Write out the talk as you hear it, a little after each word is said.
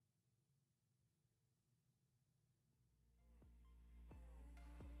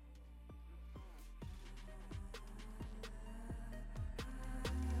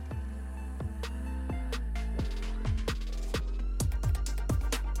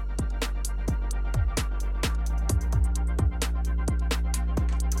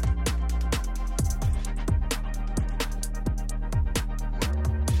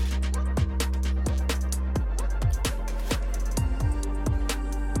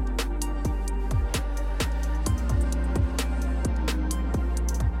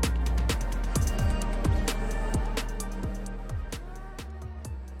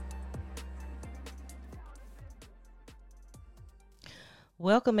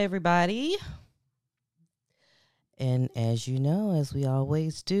Welcome, everybody. And as you know, as we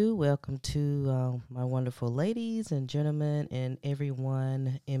always do, welcome to my wonderful ladies and gentlemen and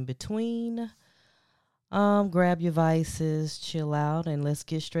everyone in between. Grab your vices, chill out, and let's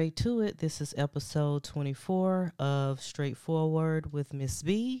get straight to it. This is episode 24 of Straightforward with Miss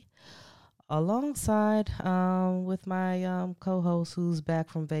B, alongside with my co-host who's back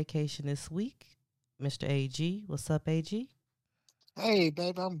from vacation this week, Mr. AG. What's up, AG? Hey,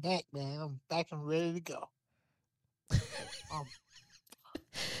 baby, I'm back, man. I'm back and ready to go. I'm,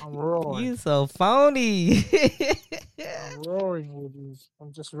 I'm roaring. You so phony. I'm roaring with these.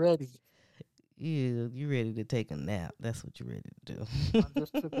 I'm just ready. You ready to take a nap. That's what you're ready to I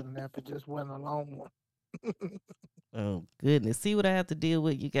just took a do. nap. It just wasn't a long one. Oh goodness. See what I have to deal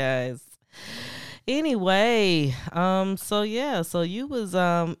with, you guys. Anyway, so you was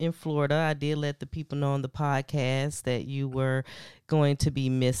in Florida. I did let the people know on the podcast that you were going to be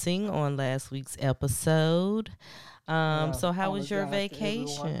missing on last week's episode. Yeah, So how was your apologize to everyone.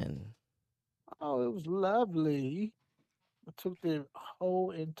 vacation? Oh, it was lovely. I took the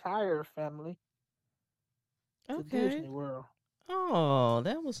whole entire family to Okay. Disney World. Oh,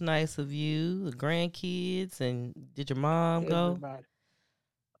 that was nice of you. The grandkids, and did your mom go? Everybody.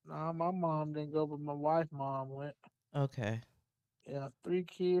 Nah, my mom didn't go, but my wife's mom went. Okay. Yeah, three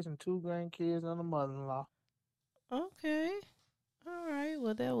kids and two grandkids and a mother-in-law. Okay. All right.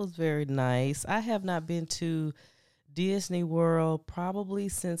 Well, that was very nice. I have not been to Disney World probably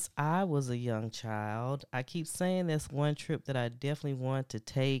since I was a young child. I keep saying that's one trip that I definitely want to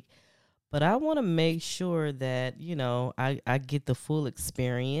take, but I want to make sure that, I get the full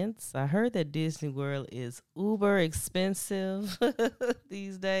experience. I heard that Disney World is uber expensive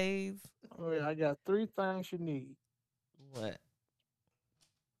these days. Oh, yeah, I got three things you need: What?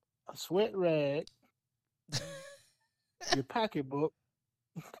 a sweat rag, your pocketbook,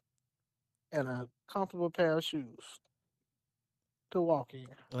 and a comfortable pair of shoes to walk in.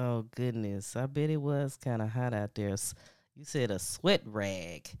 Oh goodness, I bet it was kind of hot out there. You said a sweat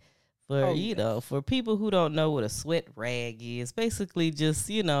rag. For Oh yes. for people who don't know what a sweat rag is, basically just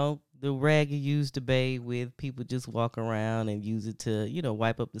the rag you use to bathe with. People just walk around and use it to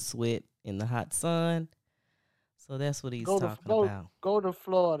wipe up the sweat in the hot sun. So that's what he's Go to talking go about. go to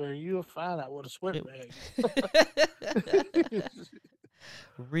Florida and you'll find out what a sweat It- rag is.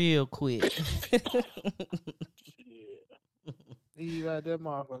 Real quick. Yeah. Leave out that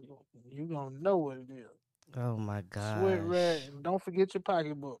motherfucker. You gonna know what it is. Oh my Sweat rag, gosh. and don't forget your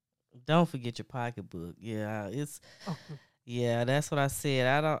pocketbook. Don't forget your pocketbook. Yeah, yeah, that's what I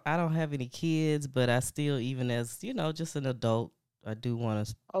said. I don't have any kids, but I still, even as, just an adult, I do want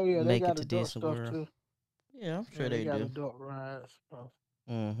to Oh yeah, they make it got to adult Disney stuff World. too. Yeah, I'm Yeah, sure they they got do. adult rides stuff.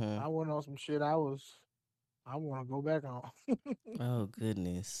 Mm-hmm. I went on some shit I want to go back on. Oh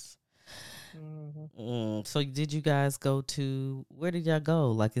goodness. hmm So did you guys go to, where did y'all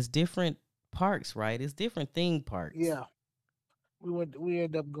go? Like, it's different parks, right? It's different theme parks. Yeah, we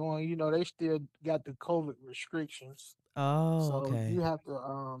ended up going. They still got the COVID restrictions. Oh, So okay. you have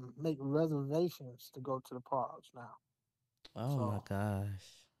to make reservations to go to the parks now. Oh my So gosh.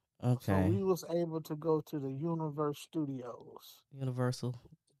 so Okay. we was able to go to the Universal.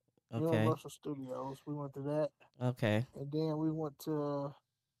 Okay. Universal Studios. We went to that, Okay. and then we went to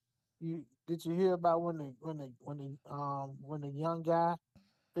you. Did you hear about when the young guy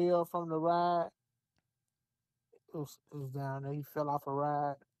fell from the ride? It was down there. He fell off a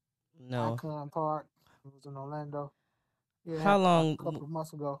ride. No. Icon Park. It was in Orlando. It How happened like long? a couple of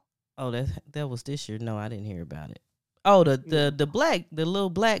months ago. Oh, that was this year. No, I didn't hear about it. Oh, the Yeah, the the black, the little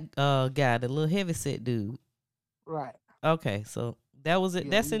black guy, the little heavy set dude. right. Okay, so that was it.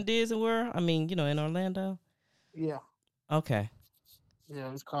 Yeah, That's in Disney World. I mean, in Orlando. yeah, Okay.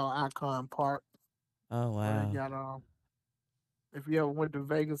 yeah. It's called Icon Park, Oh where they wow. got if you ever went to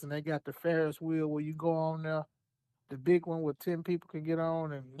Vegas and they got the Ferris wheel where you go on there, the big one where 10 people can get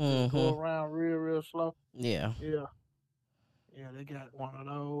on and just go Mm-hmm. around real slow. Yeah. Yeah, yeah. They got one of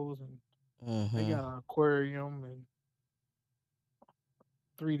those, and they Mm-hmm. got an aquarium and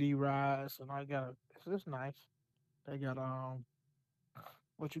 3D rides, and I got it's nice. They got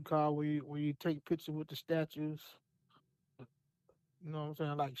what you call where you take pictures with the statues. You know what I'm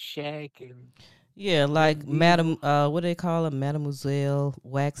saying? Like Shaq and Yeah, Jim like Beaver. Madam. What do they call it? Mademoiselle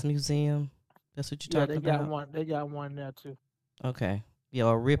Wax Museum. That's what you're Yeah, talking about. They got one there too. Okay. Yeah,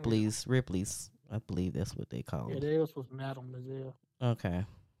 or Yeah, Ripley's. Ripley's. I believe that's what they call yeah. them. Theirs was Mademoiselle. Okay.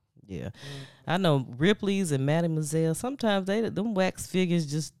 Yeah. Mm-hmm. I know Ripley's and Mademoiselle. Sometimes them wax figures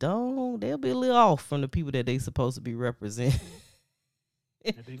just don't. They'll be a little off from the people that they supposed to be representing.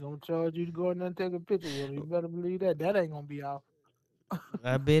 If they gonna charge you to go in there and take a picture with them, you better believe that ain't gonna be out.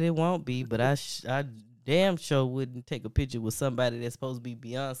 I bet it won't be, but I damn sure wouldn't take a picture with somebody that's supposed to be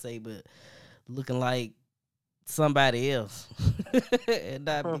Beyonce, but looking like somebody else and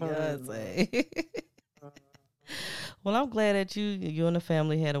not No. Beyonce. Well, I'm glad that you and the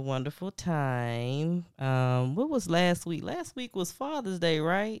family had a wonderful time. What was last week? Last week was Father's Day,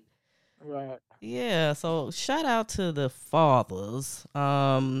 right? Right. Yeah, so shout out to the fathers.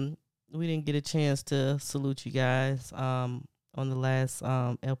 We didn't get a chance to salute you guys on the last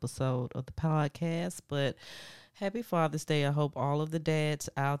episode of the podcast, but happy Father's Day. I hope all of the dads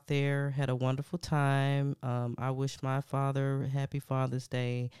out there had a wonderful time. I wish my father happy Father's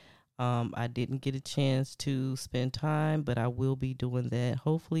Day. I didn't get a chance to spend time, but I will be doing that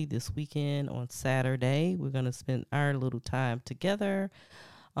hopefully this weekend on Saturday. We're going to spend our little time together.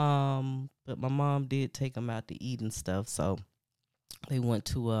 But my mom did take them out to eat and stuff. So they went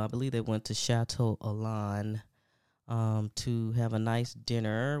to, I believe they went to Chateau Alon, to have a nice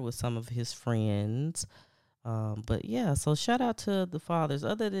dinner with some of his friends. But yeah, so shout out to the fathers.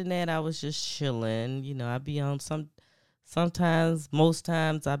 Other than that, I was just chilling. You know, I be on sometimes, most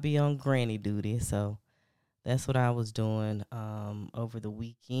times I be on granny duty. So that's what I was doing, over the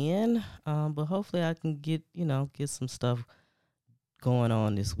weekend. But hopefully I can get some stuff going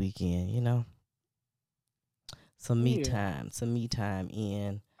on this weekend, Yeah. some me time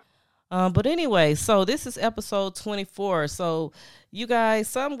in. But anyway, so this is episode 24. So you guys,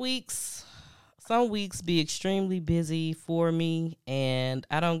 some weeks be extremely busy for me, and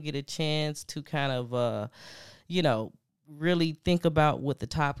I don't get a chance to kind of, you know, really think about what the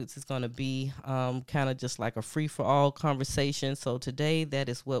topics is going to be. Kind of just like a free for all conversation. So today, that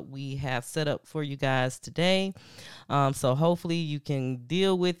is what we have set up for you guys today. So hopefully you can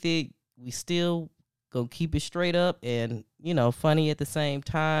deal with it. We still gonna keep it straight up and funny at the same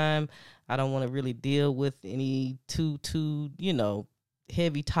time. I don't want to really deal with any too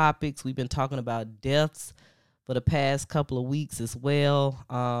heavy topics. We've been talking about deaths for the past couple of weeks as well.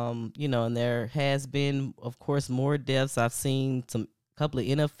 And there has been, of course, more deaths. I've seen some couple of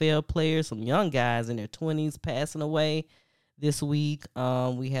NFL players, some young guys in their 20s passing away this week.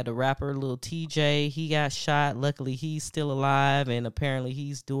 We had a rapper, Lil TJ. He got shot. Luckily, he's still alive, and apparently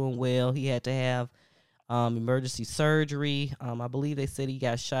he's doing well. He had to have emergency surgery. I believe they said he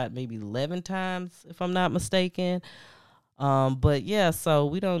got shot maybe 11 times, if I'm not mistaken. But yeah, so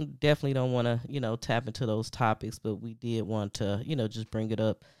we definitely don't want to, tap into those topics, but we did want to, just bring it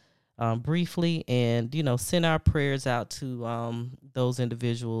up briefly and, send our prayers out to those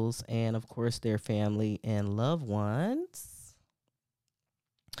individuals and, of course, their family and loved ones.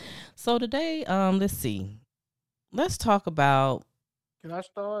 So today, let's see. Let's talk about. Can I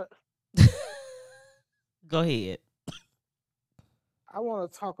start? Go ahead. I want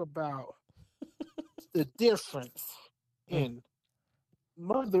to talk about the difference Mm. in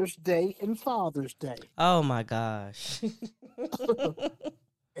Mother's Day and Father's Day. Oh my gosh.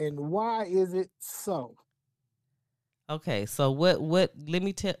 And why is it so? Okay, so what let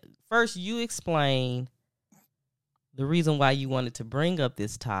me tell first, you explain the reason why you wanted to bring up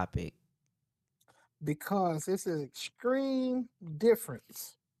this topic. Because it's an extreme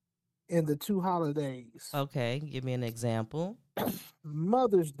difference in the two holidays. Okay, give me an example.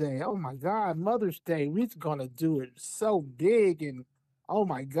 Mother's Day, oh my God, Mother's Day, we're gonna do it so big, and oh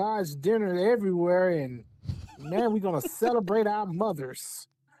my gosh, dinner everywhere, and man, we're gonna celebrate our mothers.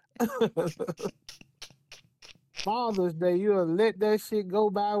 Father's Day, you'll let that shit go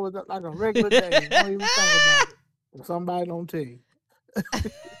by with like a regular day. Don't even think about it. If somebody don't tell you.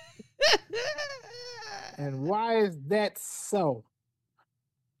 And why is that so?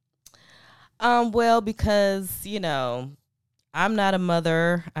 Well, because, I'm not a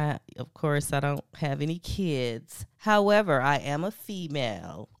mother. Of course, I don't have any kids. However, I am a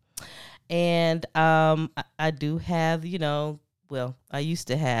female. And I do have, well, I used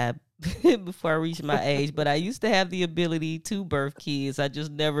to have before I reached my age, but I used to have the ability to birth kids. I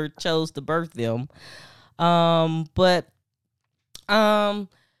just never chose to birth them. But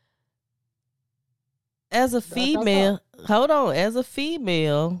as a female, hold on, as a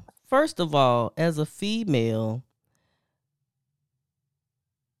female, first of all, as a female,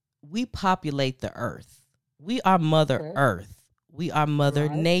 we populate the earth. We are Mother Earth. We are Mother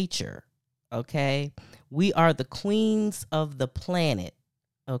Nature. Okay. We are the queens of the planet.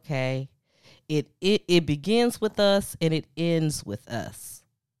 Okay. It begins with us and it ends with us.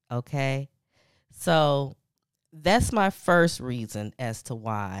 Okay. So that's my first reason as to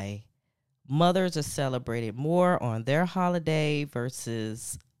why mothers are celebrated more on their holiday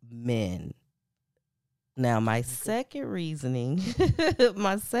versus men. Now, my second reasoning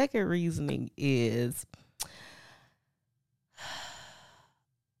is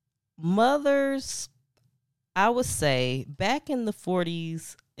mothers, I would say back in the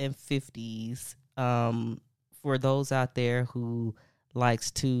 40s and 50s, for those out there who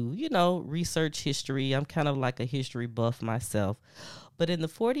likes to, research history, I'm kind of like a history buff myself. But in the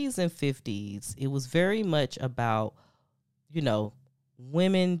 40s and 50s, it was very much about, you know,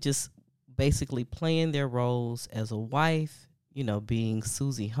 women just basically playing their roles as a wife, being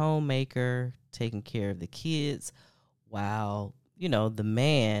Susie homemaker, taking care of the kids, while, the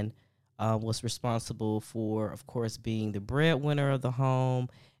man was responsible for, of course, being the breadwinner of the home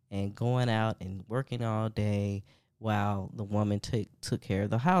and going out and working all day while the woman took care of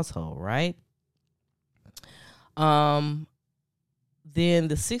the household, right? Um, then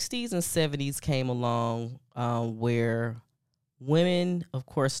the 60s and 70s came along, where women, of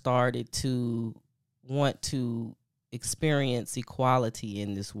course, started to want to experience equality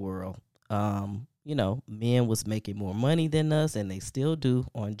in this world. Men was making more money than us, and they still do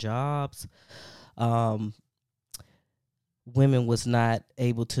on jobs. Um, Women was not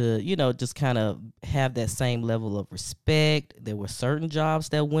able to, just kind of have that same level of respect. There were certain jobs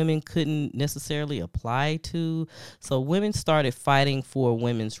that women couldn't necessarily apply to. So women started fighting for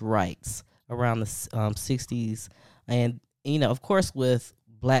women's rights around the 60s. And, of course, with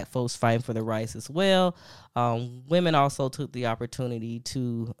black folks fighting for their rights as well, women also took the opportunity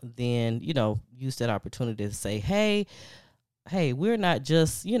to then, use that opportunity to say, hey, we're not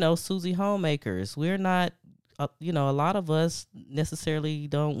just, Susie homemakers. We're not, a lot of us necessarily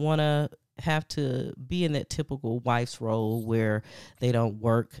don't want to have to be in that typical wife's role where they don't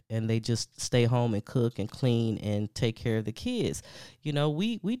work and they just stay home and cook and clean and take care of the kids.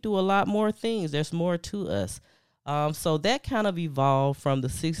 We do a lot more things. There's more to us. So that kind of evolved from the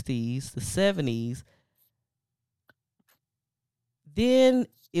 60s, the 70s. Then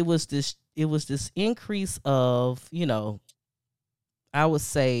it was this increase of, I would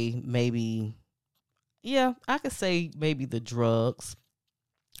say maybe, yeah, I could say maybe the drugs.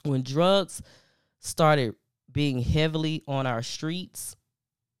 When drugs started being heavily on our streets,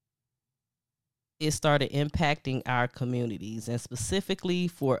 it started impacting our communities, and specifically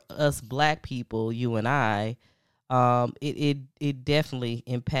for us black people, you and I, it definitely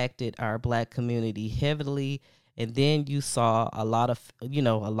impacted our black community heavily. And then you saw a lot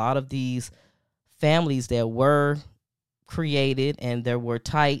of these families that were created, and there were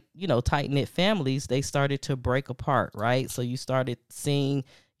tight knit families, they started to break apart, right? So you started seeing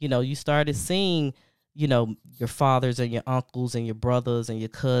your fathers and your uncles and your brothers and your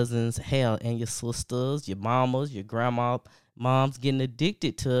cousins, hell, and your sisters, your mamas, your moms getting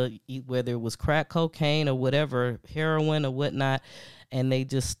addicted to whether it was crack cocaine or whatever, heroin or whatnot. And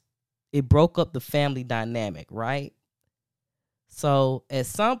it broke up the family dynamic, right? So at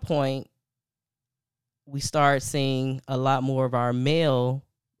some point, we start seeing a lot more of our male,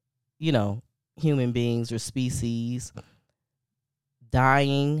 human beings or species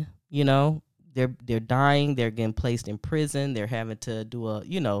dying. They're dying. They're getting placed in prison. They're having to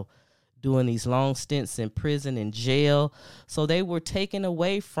doing these long stints in prison and jail. So they were taken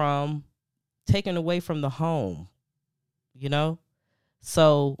away from the home.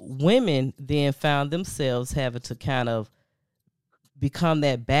 So women then found themselves having to kind of become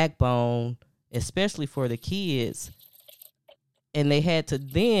that backbone, especially for the kids. And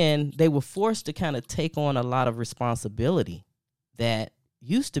they were forced to kind of take on a lot of responsibility that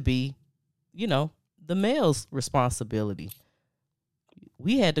used to be, the male's responsibility.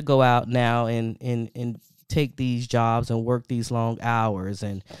 We had to go out now and take these jobs and work these long hours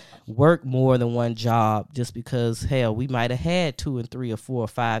and work more than one job, just because, hell, we might have had 2 and 3 or 4 or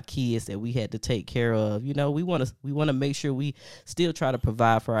 5 kids that we had to take care of. We want to make sure we still try to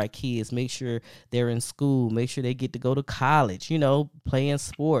provide for our kids, make sure they're in school, make sure they get to go to college, playing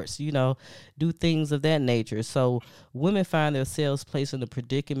sports, do things of that nature. So women find themselves placed in a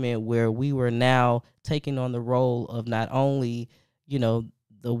predicament where we were now taking on the role of not only,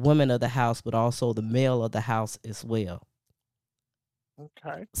 the woman of the house, but also the male of the house as well.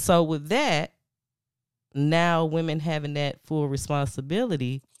 Okay. So with that, now women having that full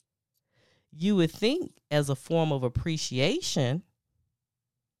responsibility, you would think as a form of appreciation,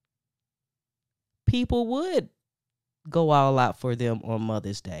 people would go all out for them on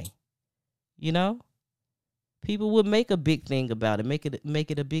Mother's Day. People would make a big thing about it, make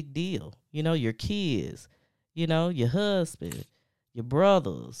it a big deal. Your kids, your husband, your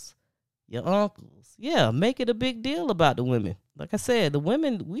brothers, your uncles. Yeah, make it a big deal about the women. Like I said, the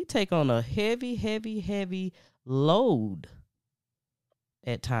women, we take on a heavy, heavy, heavy load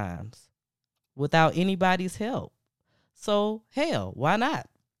at times without anybody's help. So, hell, why not?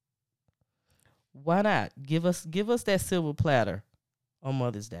 Why not? Give us that silver platter on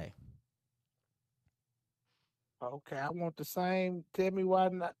Mother's Day. Okay, I want the same. Tell me why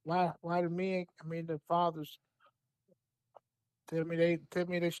not? Why the men? I mean the fathers. Tell me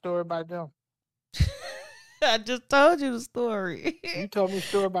their story about them. I just told you the story. You told me a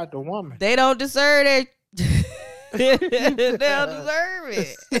story about the woman. They don't deserve it. you, They don't deserve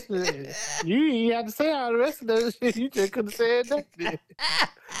it. you had to say all the rest of that shit. You just could have said that.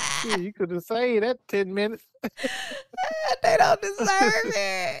 Shit, you could have said that 10 minutes. They don't deserve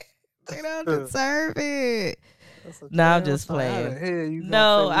it. They don't deserve it. That's a No, I'm damn just shame. How the playing. hell you gonna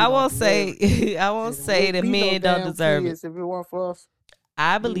say No, we I don't won't deserve it? say. I won't And we say ain't that be no men don't damn deserve it. kids if it weren't for us.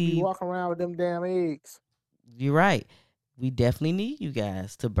 I We'd be believe walking around with them damn eggs. you're right. We definitely need you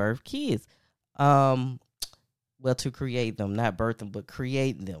guys to birth kids. Um, well, to create them, not birth them, but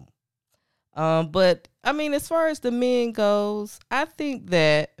create them. But I mean, as far as the men goes, I think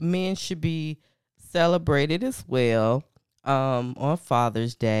that men should be celebrated as well. On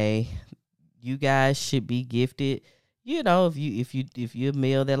Father's Day, you guys should be gifted. You know, if you're a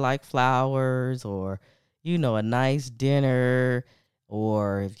male that like flowers, or a nice dinner,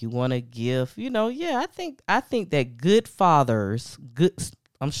 or if you want a gift, yeah, I think that good fathers, good,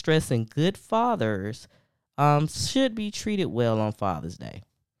 I'm stressing good fathers, should be treated well on Father's Day.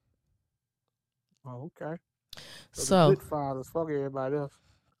 Oh, okay. So the So good fathers, fuck everybody else.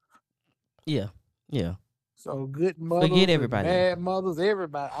 yeah, yeah. So good Forget mothers and everybody else. bad mothers,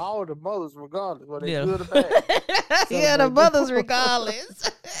 everybody, all the mothers, regardless, whether they Yeah. good or bad, Yeah, the celebrate them. mothers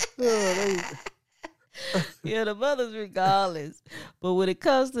regardless. Yeah, they, Yeah, the mothers regardless. But when it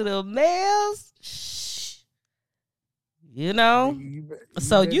comes to the males, shh, you know. you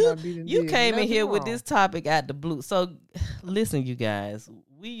So better you not be done you did came in nothing here with this wrong. topic at the blue. So listen, you guys,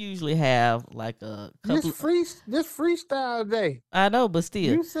 we usually have like a This couple. freestyle day. I know, but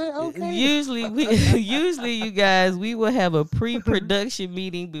still, You said okay. usually usually you guys, we will have a pre-production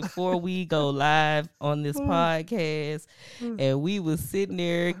meeting before we go live on this podcast, and we was sitting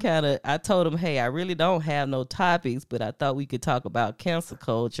there kind of. I told him, hey, I really don't have no topics, but I thought we could talk about cancel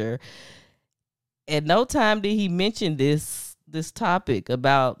culture. At no time did he mention this topic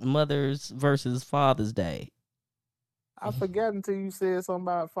about mothers versus Father's Day. I forgot until you said something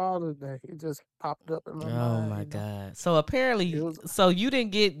about Father's Day. It just popped up in my Oh mind. my You know, God! So it apparently, was. so you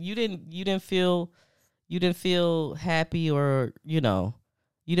didn't feel happy, or you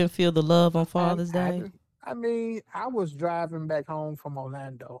didn't feel the love on Father's I Day. didn't. I mean, I was driving back home from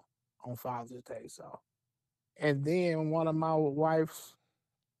Orlando on Father's Day, so and then one of my wife's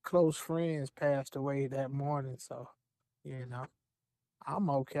close friends passed away that morning, so you know I'm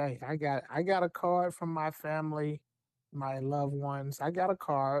okay. I got a card from my family, my loved ones. I got a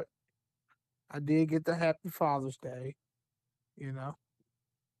card. I did get the Happy Father's Day, you know,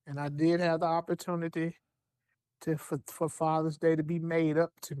 and I did have the opportunity for Father's Day to be made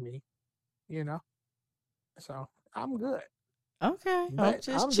up to me, you know. So I'm good. Okay, I'm But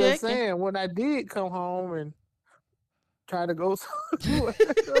just I'm just checking. saying, when I did come home and try to go somewhere,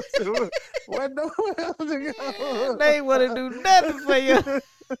 where nowhere else to They ain't want to do nothing for you. go.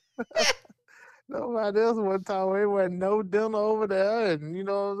 Nobody else would talk. There wasn't no dinner over there, and you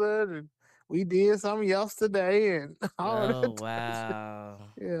know what I'm saying. And we did something yesterday, and all that Oh type of shit. wow,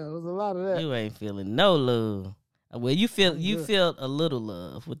 Yeah, it was a lot of that. you ain't feeling no love. Well, you feel I'm you good. felt a little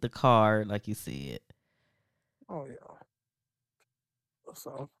love with the card, like you said. Oh yeah.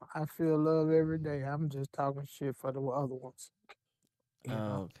 So I feel love every day. I'm just talking shit for the other ones. You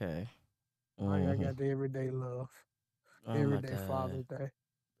know, Okay. I Hmm. got the everyday love, Oh my everyday God. Father's Day.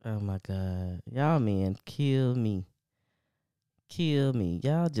 Oh my God. Y'all men kill me. Kill me.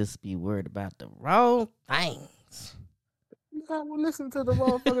 Y'all just be worried about the wrong things. You got to listen to the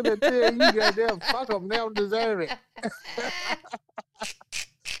motherfucker that tell you, goddamn, fuck them, they don't deserve it.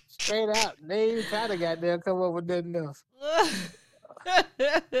 Straight out, they ain't try to goddamn come up with nothing else.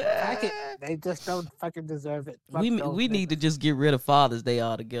 Fuck it, they just don't fucking deserve it. Fuck those we need to niggas. just get rid of Father's Day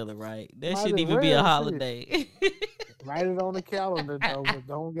altogether, right? That Might shouldn't as even be a well shit. holiday. Write it on the calendar though, but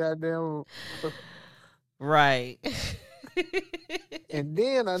don't goddamn. Right. And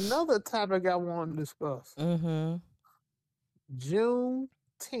then another topic I want to discuss: Mhm.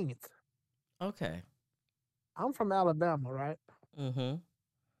 Juneteenth. Okay. I'm from Alabama, right? Mhm.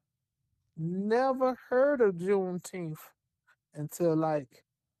 Never heard of Juneteenth until like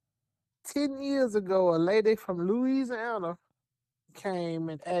 10 years ago. A lady from Louisiana came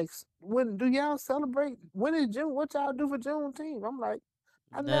and asked, "When do y'all celebrate? When is June? What y'all do for Juneteenth?" I'm like,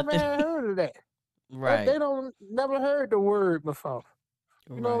 "I never Nothing. had heard of that. They Right. don't never heard the word before."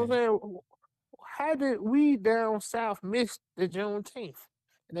 You know what I'm Right. saying? How did we down south miss the Juneteenth?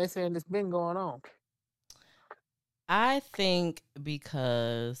 And they saying it's been going on. I think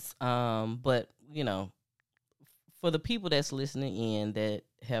because but for the people that's listening in that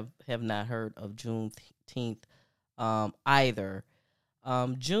have not heard of Juneteenth either,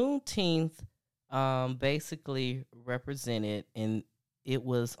 Juneteenth basically represented, and it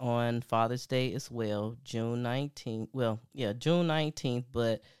was on Father's Day as well, June 19th. Well, yeah, June 19th,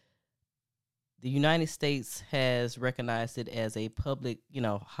 but the United States has recognized it as a public,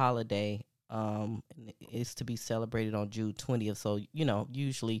 holiday. It's to be celebrated on June 20th. So,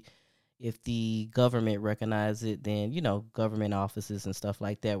 usually if the government recognizes it, then, government offices and stuff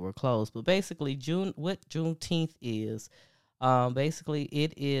like that were closed. But basically, what Juneteenth is, basically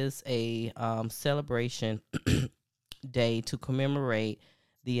it is a celebration day to commemorate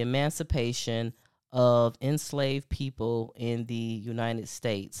the emancipation of enslaved people in the United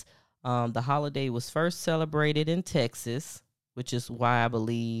States. The holiday was first celebrated in Texas, which is why I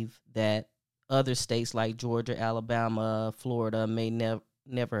believe that other states like Georgia, Alabama, Florida may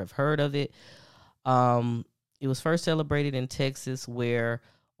never have heard of it. It was first celebrated in Texas, where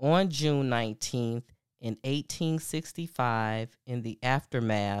on June 19th in 1865, in the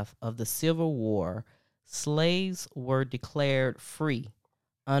aftermath of the Civil War, slaves were declared free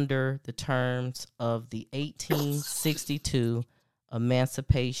under the terms of the 1862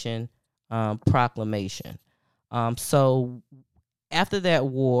 Emancipation Proclamation. So after that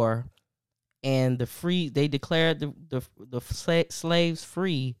war, and they declared the slaves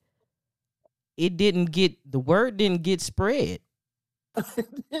free. The word didn't get spread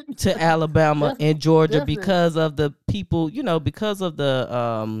to Alabama and Georgia Definitely. because of the people, because of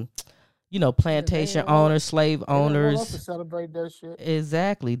the Yeah, plantation owners, slave they didn't want us to owners. celebrate that shit.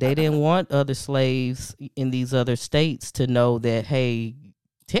 Exactly. They didn't want other slaves in these other states to know that, hey,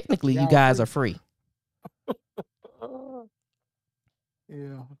 technically you Y'all guys free. are free. Uh,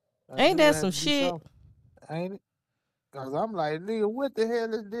 yeah, I Ain't knew it that had some to be shit? something, ain't it? Cause I'm like, nigga, what the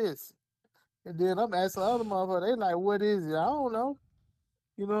hell is this? And then I'm asking other motherfuckers, they like, what is it? I don't know.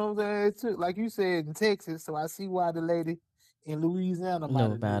 You know what I'm saying? It took, like you said, in Texas, so I see why the lady in Louisiana might Know have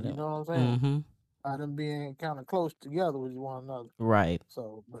knew. about You it. know what I'm saying? Mm-hmm. By them being kind of close together with one another. Right.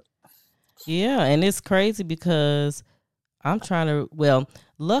 So, but Yeah, and it's crazy because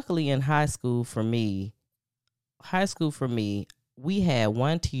luckily in high school for me, we had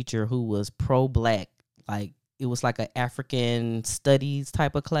one teacher who was pro black. Like it was like an African studies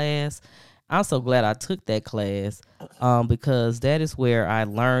type of class. I'm so glad I took that class because that is where I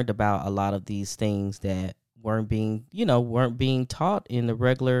learned about a lot of these things that weren't being taught in the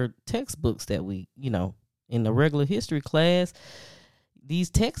regular textbooks that in the regular history class. These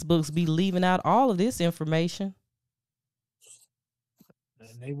textbooks be leaving out all of this information.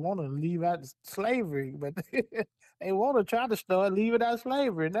 and they want to leave out slavery, but they want to try to start leaving out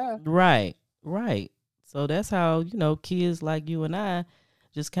slavery now. Right, right. So that's how, kids like you and I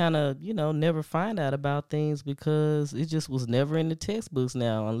just kind of, never find out about things because it just was never in the textbooks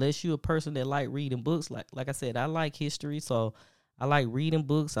now, unless you're a person that like reading books. Like I said, I like history, so I like reading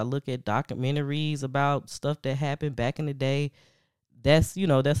books. I look at documentaries about stuff that happened back in the day. That's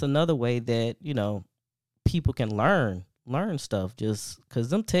another way that, people can learn stuff just because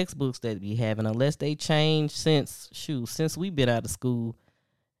them textbooks that we having, unless they change since we've been out of school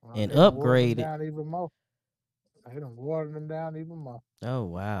and They done watered them upgraded. down even more. They done watered them down even more. Oh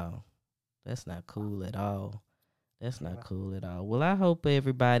wow, that's not cool at all. That's not Yeah. cool at all. Well, I hope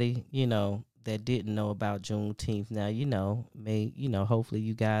everybody, that didn't know about Juneteenth now, hopefully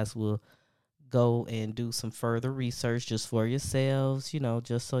you guys will go and do some further research just for yourselves,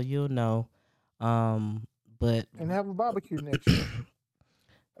 just so you'll know. Um, but And have a barbecue next year.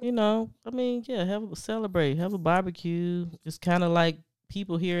 I mean, yeah, have a barbecue. It's kind of like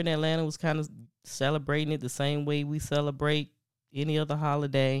people here in Atlanta was kind of celebrating it the same way we celebrate any other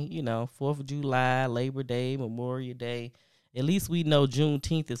holiday. 4th of July, Labor Day, Memorial Day. At least we know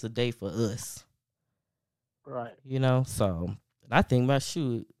Juneteenth is a day for us. Right. So I think my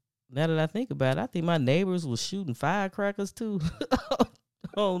shoot. Now that I think about it, I think my neighbors was shooting firecrackers too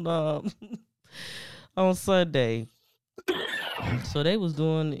on on Sunday. So they was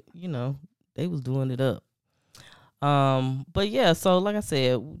doing, they was doing it up. But yeah, so like I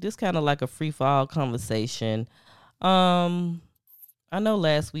said, this kind of like a free fall conversation. Um, I know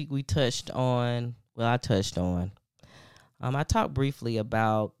last week we touched on, well, I touched on, I talked briefly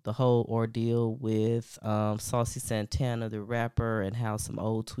about the whole ordeal with Saucy Santana, the rapper, and how some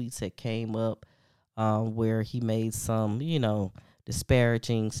old tweets had came up where he made some,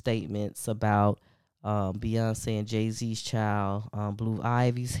 disparaging statements about Beyonce and Jay-Z's child, Blue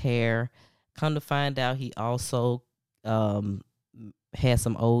Ivy's hair. Come to find out, he also um, had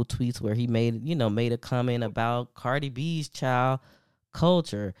some old tweets where he made a comment about Cardi B's child,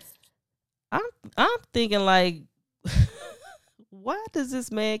 Culture. I'm I'm thinking like, Why does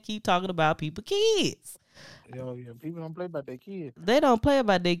this man keep talking about people kids? Yo, yeah, people don't play about their kids. They don't play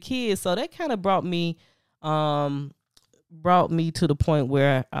about their kids. So that kind of um brought me to the point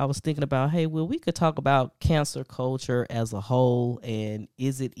where I was thinking about, hey, well, we could talk about cancer culture as a whole, and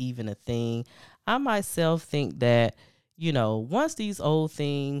is it even a thing? I myself think that, once these old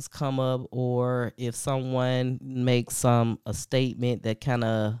things come up, or if someone makes a statement that kind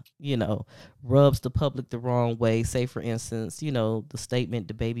of, rubs the public the wrong way, say for instance, the statement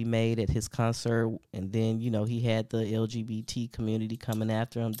the baby made at his concert, and then, he had the LGBT community coming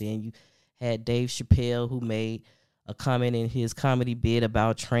after him. Then you had Dave Chappelle, who made a comment in his comedy bit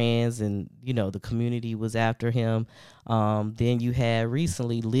about trans, and the community was after him. Then you had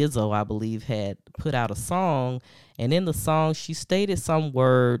recently Lizzo, I believe, had put out a song, and in the song she stated some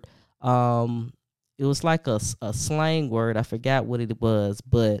word. It was like a slang word. I forgot what it was,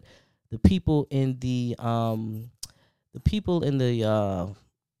 but the people in the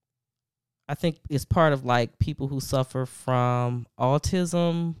I think it's part of like people who suffer from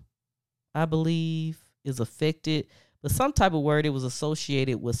autism, I believe, is affected, but some type of word, it was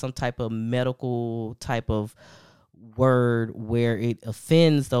associated with some type of medical type of word where it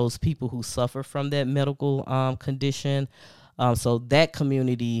offends those people who suffer from that medical condition. So that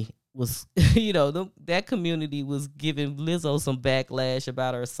community was, that community was giving Lizzo some backlash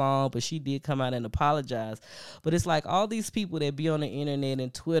about her song, but she did come out and apologize. But it's like all these people that be on the internet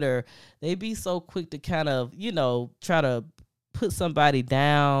and Twitter, they be so quick to kind of, try to put somebody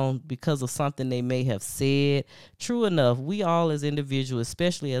down because of something they may have said. True enough, we all as individuals,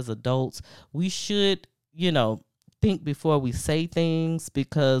 especially as adults, we should, think before we say things,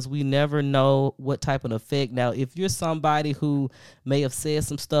 because we never know what type of effect. Now, if you're somebody who may have said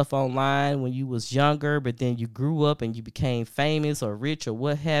some stuff online when you was younger, but then you grew up and you became famous or rich or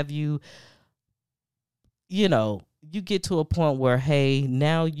what have you, you get to a point where, hey,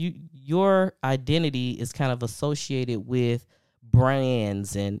 now your identity is kind of associated with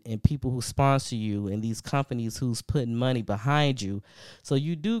brands and people who sponsor you and these companies who's putting money behind you. So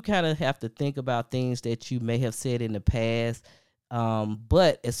you do kind of have to think about things that you may have said in the past.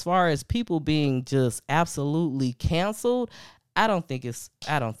 But as far as people being just absolutely canceled, I don't think it's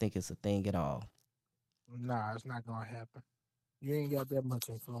a thing at all. Nah, it's not gonna happen. You ain't got that much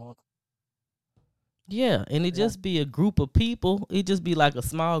influence. Yeah, and it Yeah. just be a group of people. It just be like a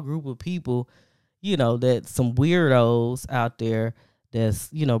small group of people, that some weirdos out there that's,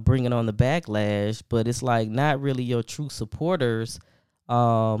 bringing on the backlash, but it's like not really your true supporters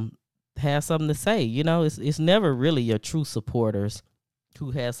have something to say. It's never really your true supporters who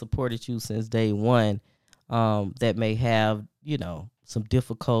has supported you since day one, that may have, some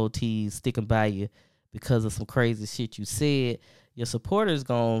difficulties sticking by you because of some crazy shit you said. Your supporters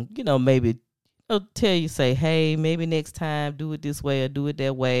going, maybe tell you, say, hey, maybe next time do it this way or do it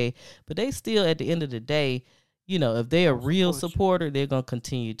that way. But they still, at the end of the day, if they're a Don't real support you. supporter, they're going to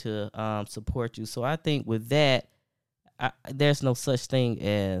continue to support you. So I think with that, there's no such thing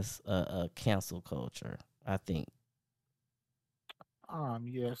as a cancel culture, I think.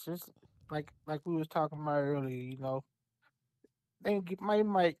 Yes, it's like we was talking about earlier. They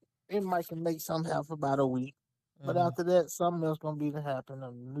might can make something happen for about a week, but Hmm. after that, something else gonna be to happen.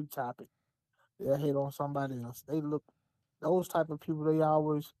 A new topic. They'll hit on somebody else. They look those type of people. They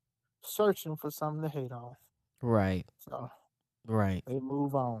always searching for something to hate on. Right, So right, they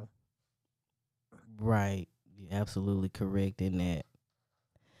move on. right. You're absolutely correct in that.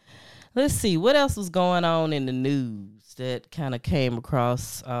 Let's see what else was going on in the news that kind of came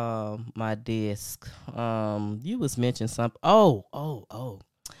across my desk. You was mentioning something. Oh.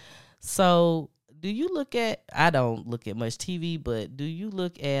 So, do you look at? I don't look at much TV, but do you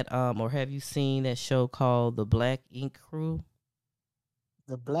look at or have you seen that show called The Black Ink Crew?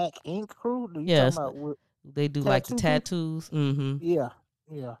 The Black Ink Crew. Do you talking Yes, about with they do like the tattoo people? tattoos. Mm-hmm. Yeah,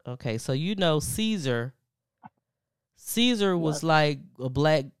 yeah, Okay, so Caesar. Caesar yeah. was like a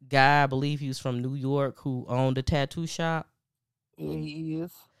black guy. I believe he was from New York who owned a tattoo shop. Yeah, he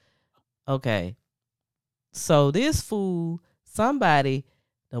is. Okay, so this fool, somebody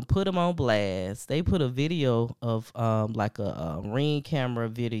done put him on blast. They put a video of like a ring camera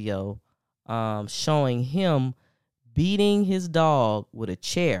video showing him beating his dog with a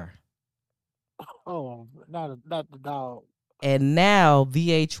chair. Oh, not the dog. And now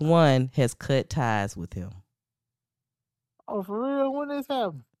VH1 has cut ties with him Oh, for real? When this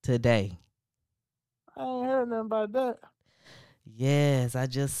happened? today. I ain't heard nothing about that. Yes, I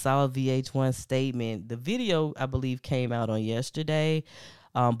just saw a VH1 statement. The video, I believe, came out on yesterday,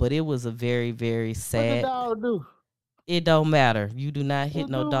 but it was a very, very What the sad. dog do? It don't matter. You do not hit It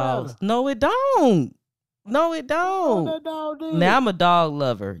no do dogs. matter. No, it don't. No, it What don't. that dog Now did? I'm a dog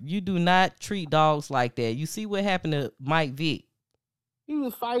lover. You do not treat dogs like that. You see what happened to Mike Vick. He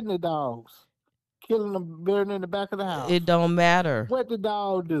was fighting the dogs, killing them, burying them in the back of the It house. don't matter. What the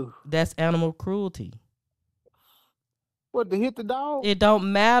dog do? That's animal cruelty. What, to hit the dog? It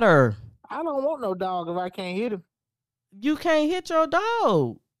don't matter. I don't want no dog if I can't hit him. You can't hit your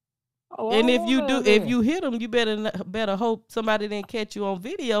dog. Oh, I And don't if want you none do, if then. you hit him, you better hope somebody didn't catch you on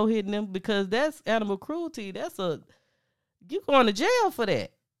video hitting him, because that's animal cruelty. You going to jail for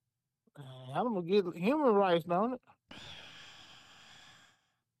that. I'm gonna get human rights, don't it?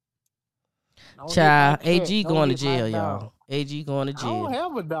 Don't hit my Child, cat. AG Don't going to hit my jail, dog. y'all. AG going to I don't jail.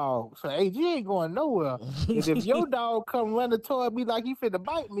 have a dog, so AG ain't going nowhere. And if your dog come running toward me like he finna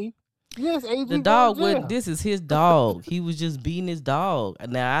bite me, yes, AG The going dog to wasn't. jail. This is his dog. He was just beating his dog.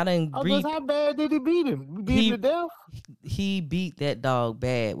 Now I didn't Oh, read. just how bad did he beat him? He beat him to death? He beat that dog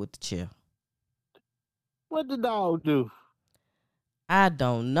bad with the chair. What the dog do? I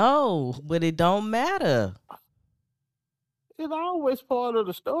don't know, but it don't matter. It's always part of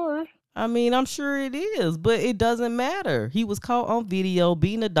the story. I mean, I'm sure it is, but it doesn't matter. He was caught on video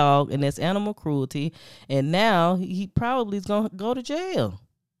beating a dog, and that's animal cruelty. And now he probably is gonna go to jail.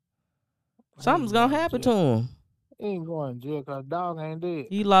 Something's gonna happen to him. He ain't going to jail because dog ain't dead.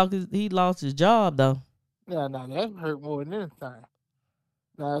 He lost his job though. Yeah, now that hurt more than anything.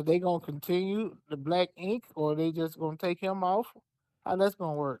 Now, if they gonna continue the black ink, or they just gonna take him off, how that's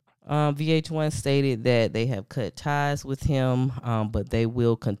gonna work? VH1 stated that they have cut ties with him, but they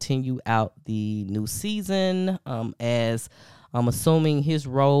will continue out the new season. As I'm assuming his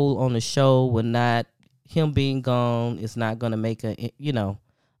role on the show will not, him being gone is not going to make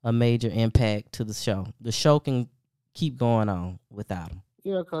a major impact to the show. The show can keep going on without him.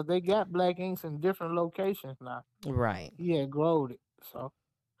 Yeah, because they got black inks in different locations now. Right. He had growed it, so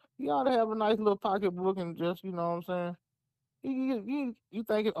he ought to have a nice little pocketbook and just, you know what I'm saying? You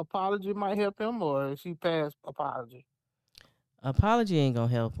think an apology might help him, or is he past apology? Apology ain't gonna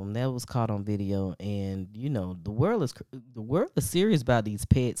help him. That was caught on video, and the world is serious about these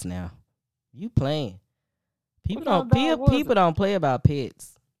pets now. You playing? People don't play about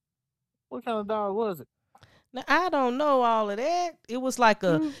pets. What kind of dog was it? Now I don't know all of that. It was like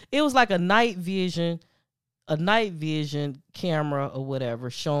a night vision camera or whatever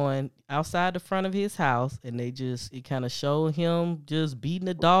showing outside the front of his house, and it kind of showed him just beating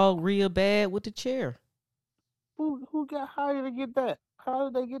the dog real bad with the chair. Who got hired to get that? How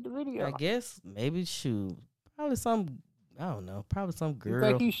did they get the video? I guess maybe probably some, I don't know, probably some girl. You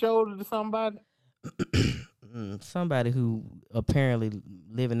think he showed it to somebody? Somebody who apparently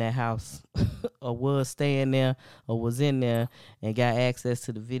live in that house or was staying there or was in there and got access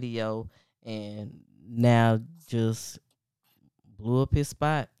to the video, and now just blew up his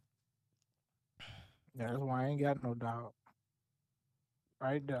spot. Yeah, that's why I ain't got no dog.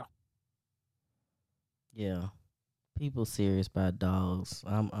 Right there. Yeah. People serious about dogs.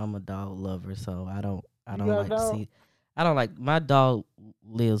 I'm a dog lover, so I don't You got like a to dog? see. I don't like, my dog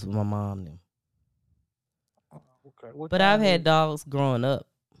lives with my mom now. Okay. What But kind I've had is dogs growing up.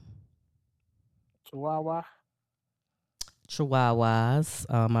 Chihuahua?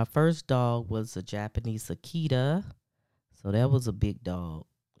 Chihuahuas. My first dog was a Japanese Akita, so that was a big dog.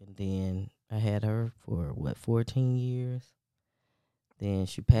 And then I had her for 14 years. Then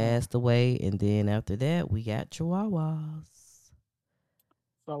she passed away, and then after that, we got Chihuahuas.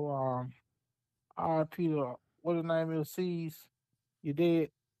 So R.I.P. to what the name is? Ceasar. You dead?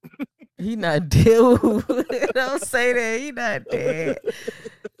 He not dead. Don't say that. He not dead.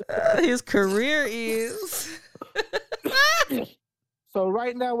 His career is. So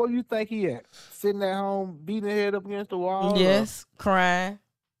right now, where you think he at? Sitting at home, beating his head up against the wall? Yes, crying.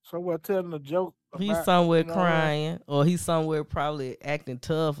 Somewhere telling a joke. He's somewhere crying, or he's somewhere probably acting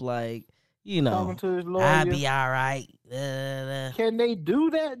tough, like, talking to his lawyer. I'll be all right. Can they do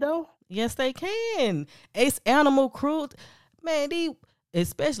that though? Yes, they can. It's animal cruelty. Man,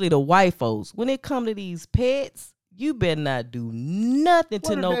 especially the white folks, when it come to these pets, you better not do nothing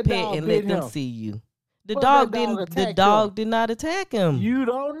to no pet and let them see you. The dog did not attack him. You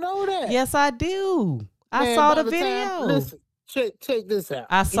don't know that. Yes, I do. Man, I saw the video. Listen, check this out.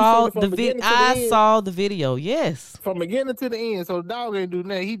 I saw the video. Yes. From beginning to the end. So the dog ain't do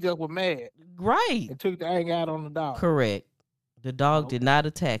nothing. He just was mad. Right. And took the anger out on the dog. Correct. The dog did not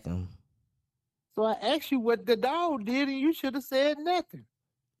attack him. So I asked you what the dog did, and you should have said nothing.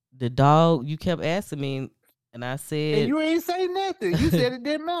 The dog, you kept asking me, and I said... And you ain't say nothing. You said it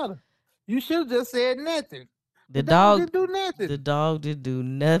didn't matter. You should have just said nothing. The dog didn't do nothing. The dog didn't do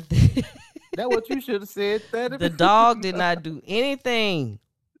nothing. That's what you should have said. The dog did not do anything.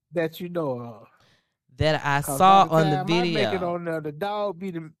 That you know of. that I Cause by saw the on the time I make it video. on there, the dog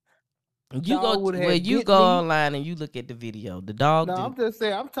be the You go dog would well, have you bit go me. online and you look at the video. The dog No, didn't. I'm just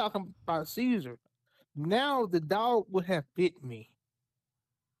saying. I'm talking about Caesar. Now the dog would have bit me.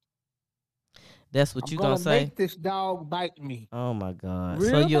 That's what I'm you gonna gonna say? make this dog bite me Oh my God.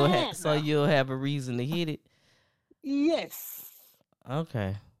 real bad So now. you'll have a reason to hit it. Yes,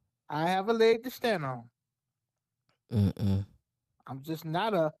 Okay. I have a leg to stand on. Mm-mm. I'm just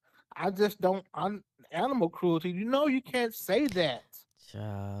not a. I just don't. Animal cruelty. You know you can't say that.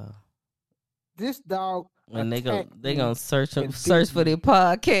 Child. This dog When attacked they gonna me and bit search for their me.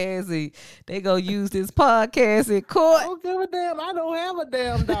 podcast, and they gonna use this podcast in I court. don't give a damn. I don't have a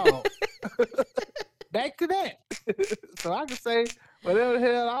damn dog. Back to that. So I can say whatever the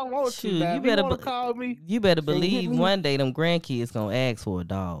hell I want to Shoot, now. If you want to call me you better and get believe me, one day them grandkids gonna ask for a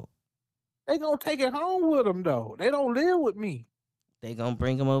dog. they gonna take it home with them though. They don't live with me. They gonna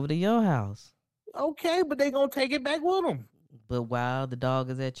bring them over to your house. Okay, but they gonna take it back with them. But while the dog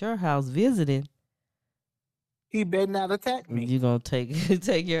is at your house visiting, He better not attack me. you gonna take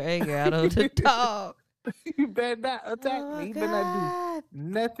take your anger out on the dog. He better not attack Oh me. my He better not do God.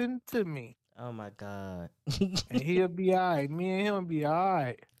 nothing to me. Oh my God. And he'll be all right. Me and him will be all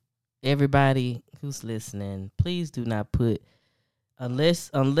right. Everybody who's listening, please do not put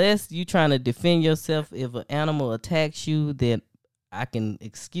unless you trying to defend yourself. If an animal attacks you, then I can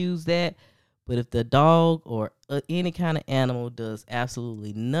excuse that. But if the dog or any kind of animal does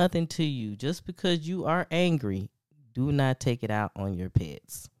absolutely nothing to you, just because you are angry, do not take it out on your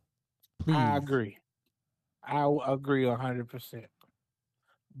pets. Please. I agree. I agree 100%.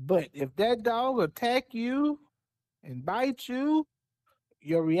 But if that dog attack you and bite you,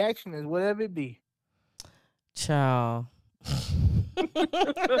 your reaction is whatever it be. Child. We need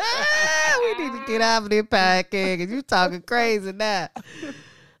to get out of this podcast because you talking crazy now.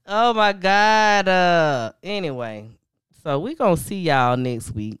 Oh my God. Anyway, so we gonna see y'all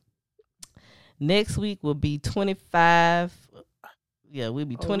next week. Next week will be 25. Yeah, we'll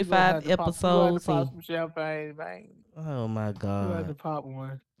be 25 episodes. Pop some champagne, man. Oh my God. You had to pop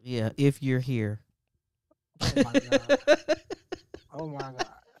one. Yeah, if you're here. Oh my God. Oh my God.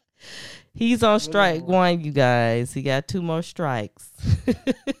 He's on strike one, you guys. He got 2 more strikes. Oh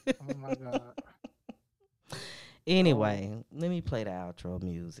my God. Anyway, let me play the outro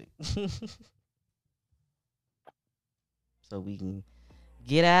music. So we can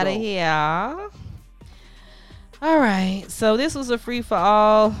get out of here. All right. So this was a free for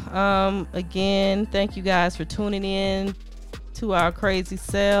all. Again, thank you guys for tuning in to our crazy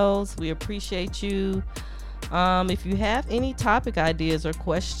selves. We appreciate you. If you have any topic ideas or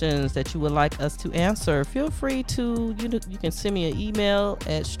questions that you would like us to answer, feel free to, you can send me an email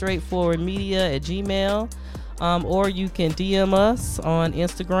at straightforwardmedia@gmail.com. Or you can DM us on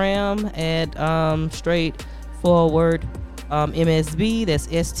Instagram at straightforward MSB. That's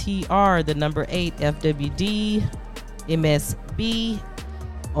STR8FWD MSB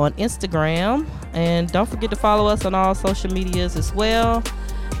on Instagram. And don't forget to follow us on all social medias as well.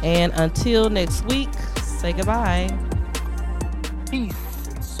 And until next week, say goodbye. Peace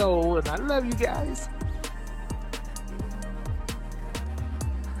and soul, and I love you guys.